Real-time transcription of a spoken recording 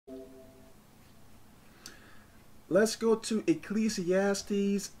Let's go to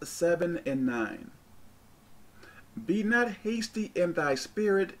Ecclesiastes 7 and 9. Be not hasty in thy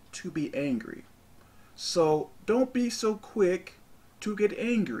spirit to be angry. So don't be so quick to get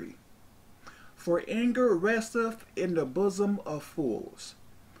angry. For anger resteth in the bosom of fools.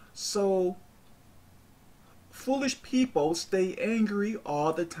 So foolish people stay angry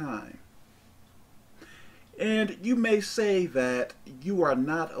all the time. And you may say that you are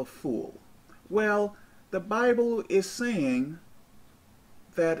not a fool. Well, the Bible is saying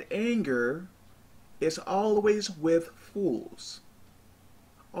that anger is always with fools.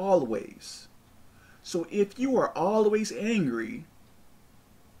 Always. So if you are always angry,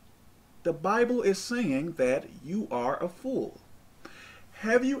 the Bible is saying that you are a fool.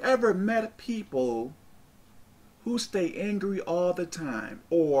 Have you ever met people who stay angry all the time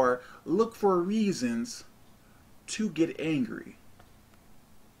or look for reasons to get angry?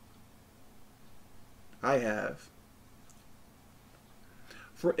 I have.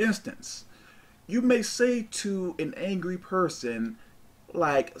 For instance, you may say to an angry person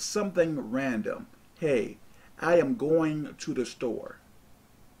like something random, "Hey, I am going to the store."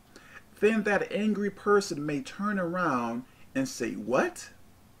 Then that angry person may turn around and say, "What?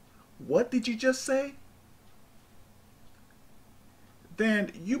 What did you just say?"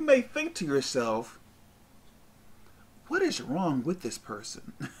 Then you may think to yourself, what is wrong with this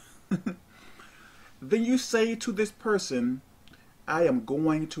person? Then you say to this person, "I am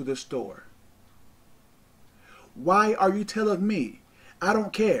going to the store." "Why are you telling me? I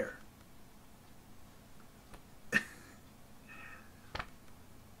don't care."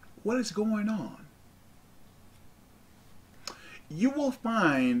 What is going on? You will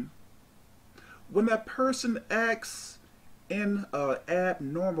find when that person acts in an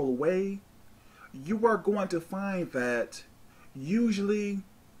abnormal way, you are going to find that usually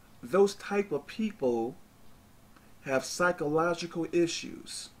those type of people have psychological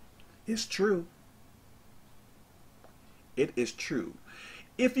issues. It's true. It is true.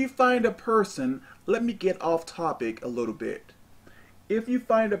 If you find a person, let me get off topic a little bit. If you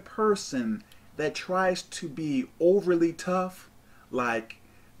find a person that tries to be overly tough, like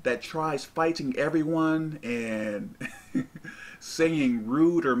that tries fighting everyone and saying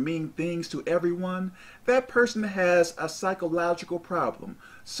rude or mean things to everyone, that person has a psychological problem.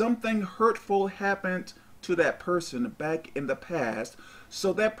 Something hurtful happened to that person back in the past,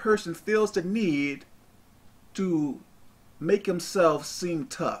 so that person feels the need to make himself seem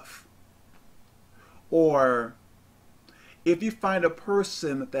tough. Or if you find a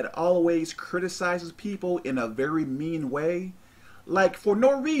person that always criticizes people in a very mean way, like for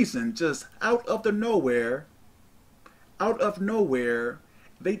no reason, just out of nowhere,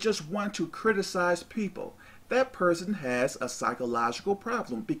 they just want to criticize people. That person has a psychological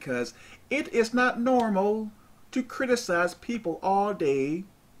problem because it is not normal to criticize people all day,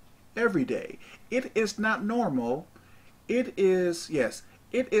 every day. It is not normal. It is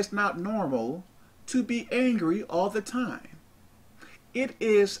not normal to be angry all the time. It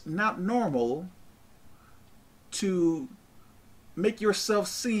is not normal to make yourself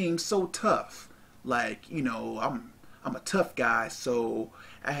seem so tough. Like, I'm a tough guy, so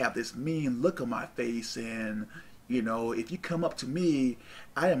I have this mean look on my face, and if you come up to me,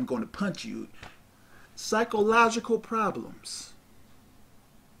 I am going to punch you. Psychological problems.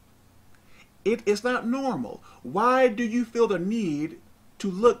 It is not normal. Why do you feel the need to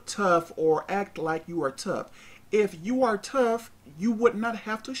look tough or act like you are tough? If you are tough, you would not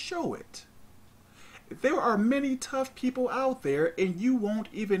have to show it. There are many tough people out there and you won't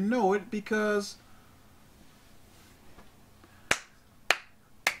even know it because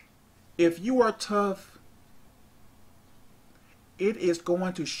if you are tough, it is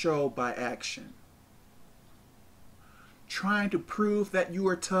going to show by action. Trying to prove that you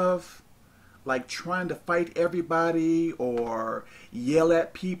are tough, like trying to fight everybody or yell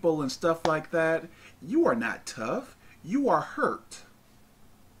at people and stuff like that, you are not tough. You are hurt.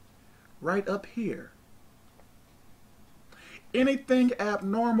 Right up here. Anything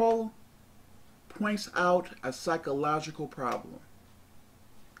abnormal points out a psychological problem.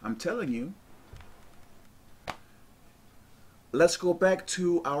 I'm telling you. Let's go back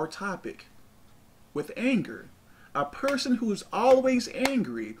to our topic with anger. A person who's always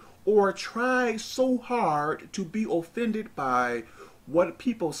angry or tries so hard to be offended by what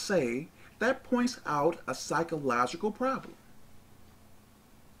people say, that points out a psychological problem.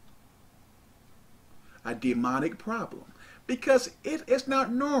 A demonic problem. Because it is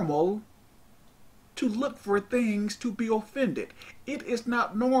not normal to look for things to be offended. It is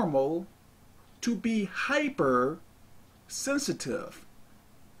not normal to be hyper sensitive,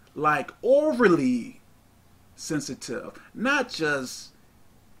 like overly sensitive, not just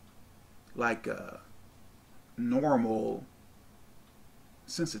like a normal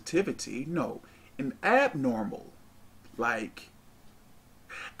sensitivity, no, an abnormal, like,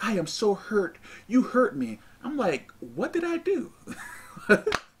 I am so hurt, you hurt me. I'm like, what did I do?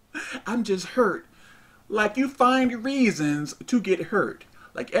 I'm just hurt. Like, you find reasons to get hurt.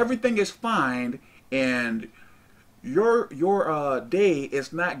 Like, everything is fine, and your day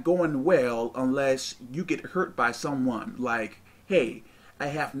is not going well unless you get hurt by someone. Like, hey, I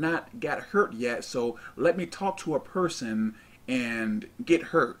have not got hurt yet, so let me talk to a person and get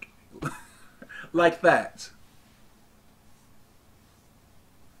hurt. Like that.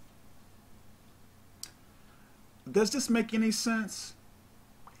 Does this make any sense?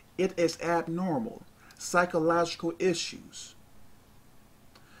 It is abnormal. Psychological issues.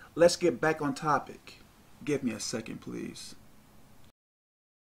 Let's get back on topic. Give me a second, please.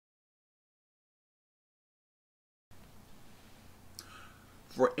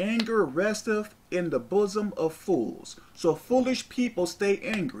 For anger resteth in the bosom of fools. So foolish people stay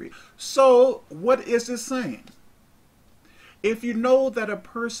angry. So what is it saying? If you know that a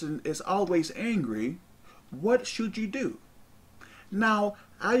person is always angry, what should you do? Now,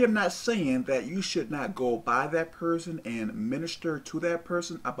 I am not saying that you should not go by that person and minister to that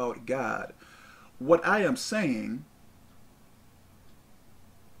person about God. What I am saying,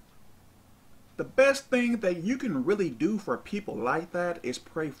 the best thing that you can really do for people like that is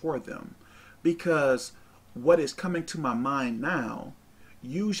pray for them. Because what is coming to my mind now,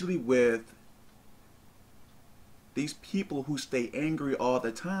 usually with these people who stay angry all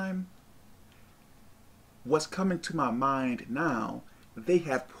the time, what's coming to my mind now, they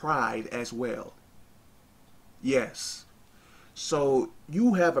have pride as well. Yes. So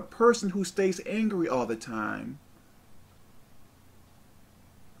you have a person who stays angry all the time,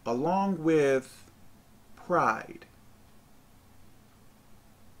 along with pride.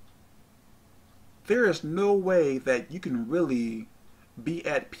 There is no way that you can really be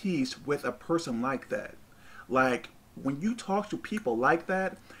at peace with a person like that. Like, when you talk to people like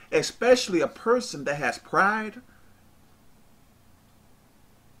that, especially a person that has pride,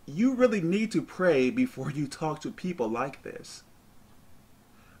 you really need to pray before you talk to people like this.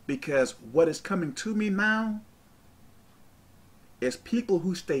 Because what is coming to me now is people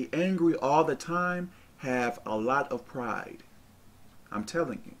who stay angry all the time have a lot of pride. I'm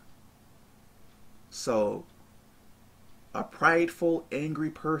telling you. So, a prideful, angry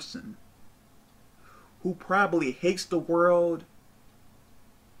person who probably hates the world,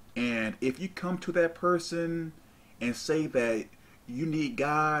 and if you come to that person and say that you need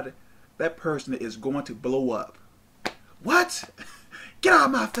God, that person is going to blow up. What? Get out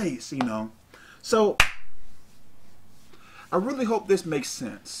of my face, you know. So, I really hope this makes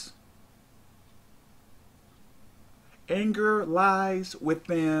sense. Anger lies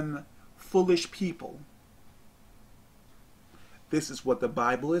within foolish people. This is what the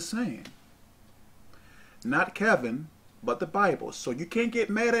Bible is saying. Not Kevin, but the Bible. So you can't get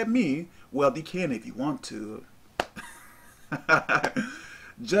mad at me. Well, you can if you want to.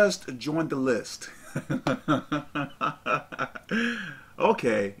 Just join the list.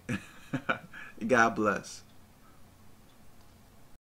 Okay. God bless.